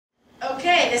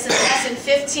this is lesson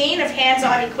 15 of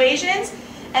hands-on equations,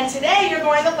 and today you're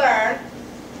going to learn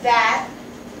that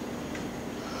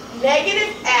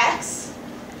negative x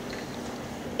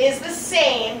is the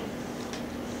same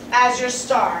as your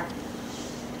star.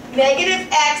 Negative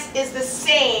x is the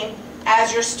same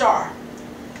as your star.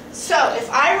 So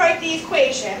if I write the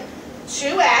equation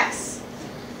 2x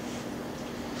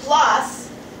plus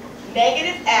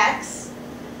negative x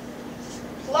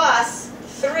plus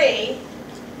 3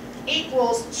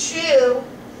 equals 2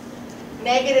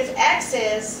 negative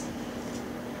x's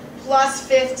plus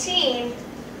 15,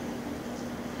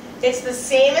 it's the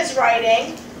same as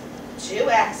writing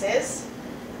 2x's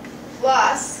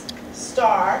plus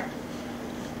star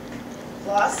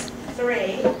plus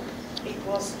 3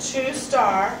 equals 2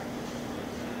 star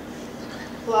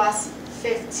plus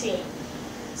 15.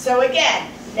 So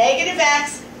again, negative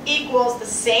x equals the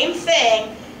same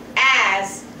thing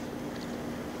as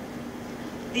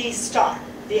the star,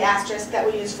 the asterisk that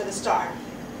we use for the star.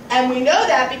 And we know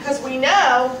that because we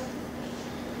know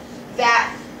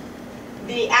that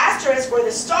the asterisk or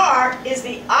the star is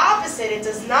the opposite. It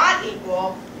does not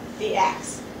equal the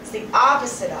x. It's the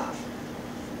opposite of.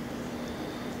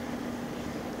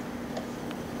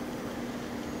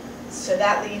 So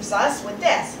that leaves us with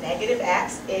this. Negative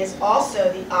x is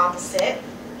also the opposite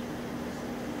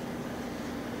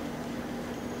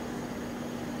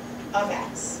of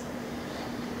x.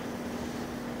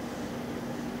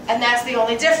 And that's the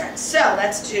only difference. So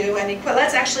let's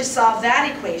let's actually solve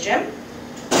that equation.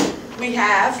 We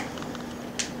have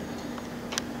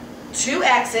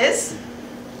 2x's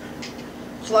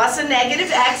plus a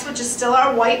negative x, which is still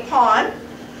our white pawn,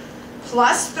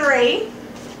 plus 3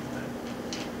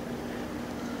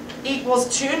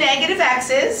 equals 2 negative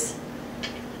x's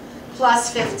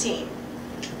plus 15.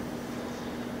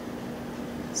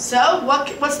 So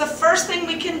what's the first thing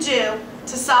we can do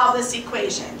to solve this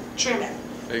equation? Truman.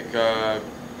 Take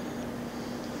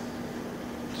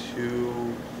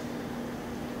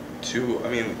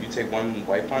you take one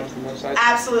white pawn from one side?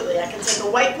 Absolutely. I can take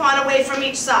a white pawn away from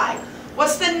each side.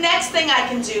 What's the next thing I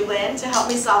can do, Lynn, to help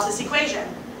me solve this equation?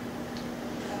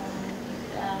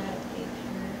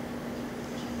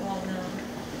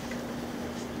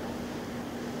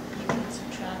 You can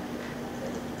subtract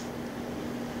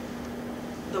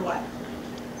the what?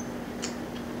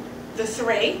 The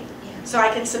 3. So I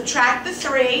can subtract the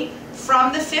 3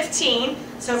 from the 15.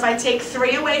 So if I take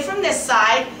 3 away from this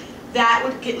side, that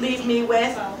would leave me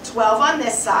with 12 on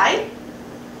this side.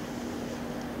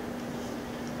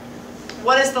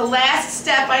 What is the last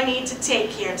step I need to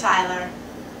take here, Tyler?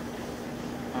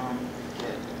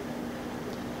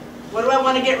 What do I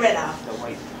want to get rid of? The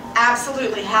white pawn.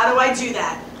 Absolutely. How do I do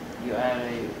that? You add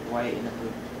a white and a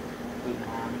blue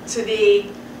pawn. To the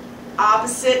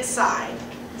opposite side.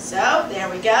 So there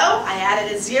we go. I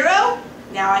added a 0.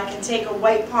 Now I can take a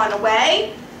white pawn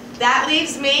away. That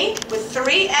leaves me with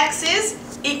 3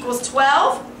 x's equals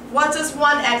 12. What does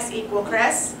 1x equal,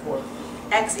 Chris? 4.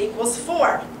 X equals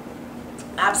 4.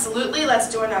 Absolutely.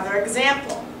 Let's do another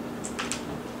example.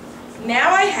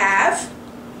 Now I have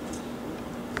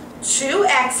 2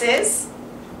 x's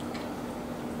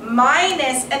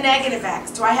minus a negative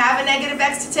x. Do I have a negative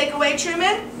x to take away,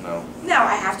 Truman? No. No,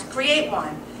 I have to create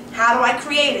one. How do I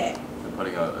create it? By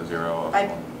putting a 0 up.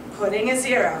 By putting a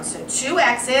 0. So 2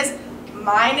 x's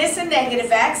minus a negative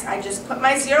x. I just put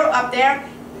my 0 up there.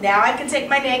 Now I can take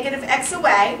my negative x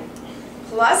away.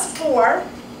 Plus 4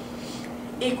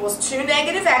 equals 2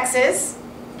 negative x's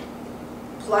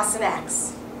plus an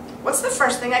x. What's the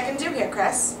first thing I can do here,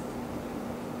 Chris?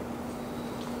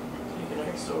 Take an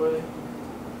x away.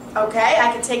 Okay,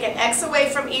 I can take an x away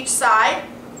from each side.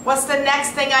 What's the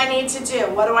next thing I need to do?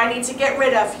 What do I need to get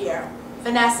rid of here?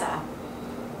 Vanessa?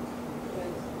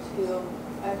 2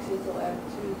 x's will add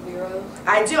 2 zeros.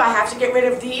 I do. I have to get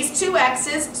rid of these 2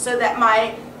 x's so that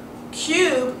my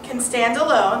cube can stand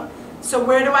alone. So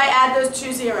where do I add those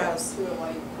 2 zeros? To the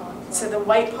white pawn To side. the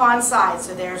white pawn side.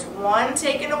 So there's 1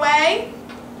 taken away.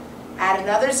 Add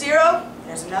another 0.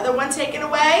 There's another 1 taken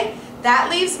away.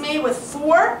 That leaves me with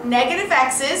 4 negative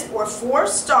x's, or 4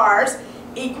 stars,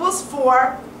 equals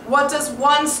 4. What does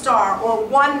 1 star or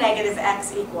 1 negative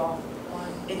x equal?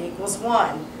 1. It equals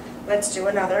 1. Let's do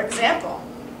another example.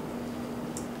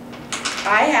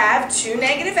 I have 2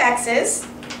 negative x's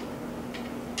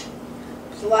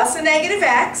plus a negative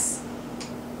x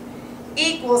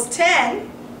equals 10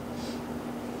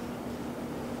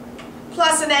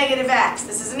 plus a negative x.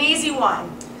 This is an easy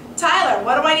one. Tyler,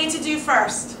 what do I need to do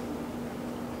first?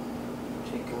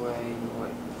 Take away the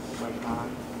white pawn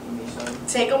from each side.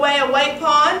 Take away a white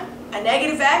pawn, a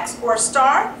negative x or a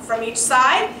star from each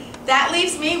side. That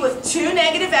leaves me with 2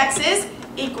 negative x's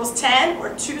equals 10,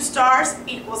 or 2 stars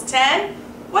equals 10.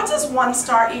 What does 1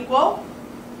 star equal?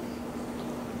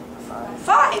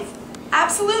 5.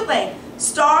 Absolutely.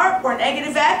 Star or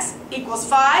negative x equals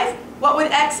 5. What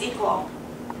would x equal?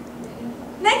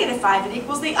 Negative 5. It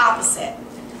equals the opposite.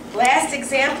 Last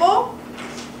example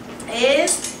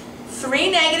is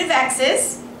 3 negative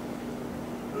x's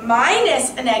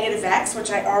minus a negative x,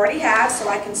 which I already have, so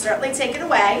I can certainly take it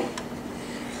away,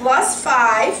 plus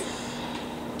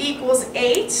 5 equals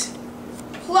 8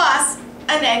 plus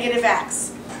a negative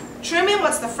x. Truman,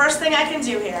 what's the first thing I can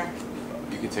do here?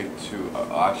 You can take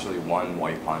actually one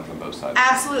white pawn from both sides.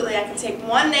 Absolutely, I can take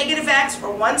 1 negative x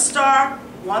or 1 star,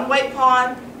 1 white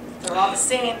pawn, they're all the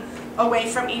same, away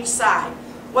from each side.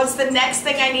 What's the next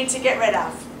thing I need to get rid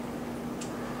of?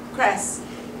 Chris?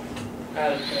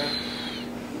 Add a pair.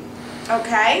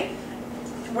 Okay.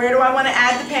 Where do I want to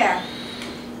add the pair?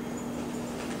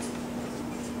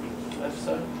 Left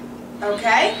side.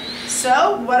 Okay.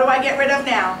 So, what do I get rid of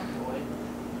now?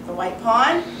 White. The white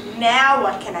pawn. Now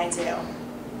what can I do?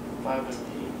 5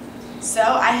 and 8. So,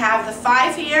 I have the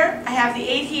 5 here, I have the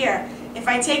 8 here. If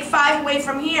I take 5 away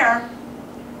from here,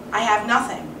 I have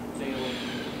nothing. Take away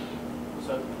from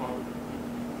 7 pawn.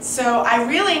 So, I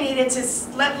really needed to,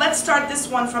 let's start this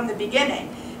one from the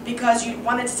beginning. Because you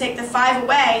wanted to take the 5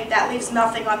 away, that leaves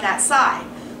nothing on that side.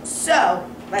 So,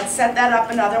 let's set that up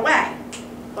another way.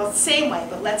 Well, same way,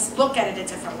 but let's look at it a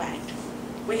different way.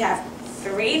 We have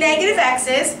 3 negative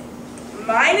x's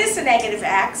minus a negative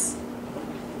x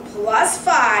plus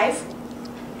 5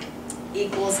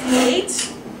 equals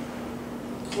 8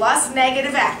 plus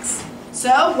negative x.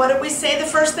 So, what did we say the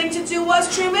first thing to do was,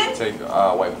 Truman? Take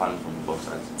white pawn from both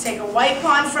sides. Take a white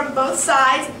pawn from both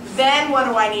sides, then what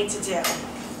do I need to do?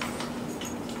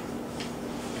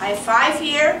 I have 5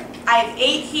 here, I have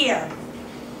 8 here.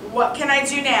 What can I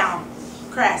do now?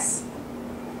 Chris?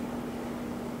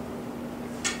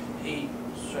 8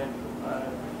 straight 5.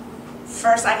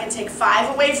 First I can take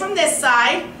 5 away from this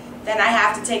side, then I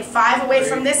have to take 5 away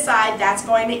from this side, that's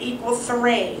going to equal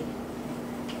 3.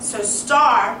 So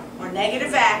star, or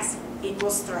negative x,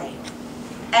 equals 3.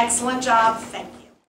 Excellent job, thank you.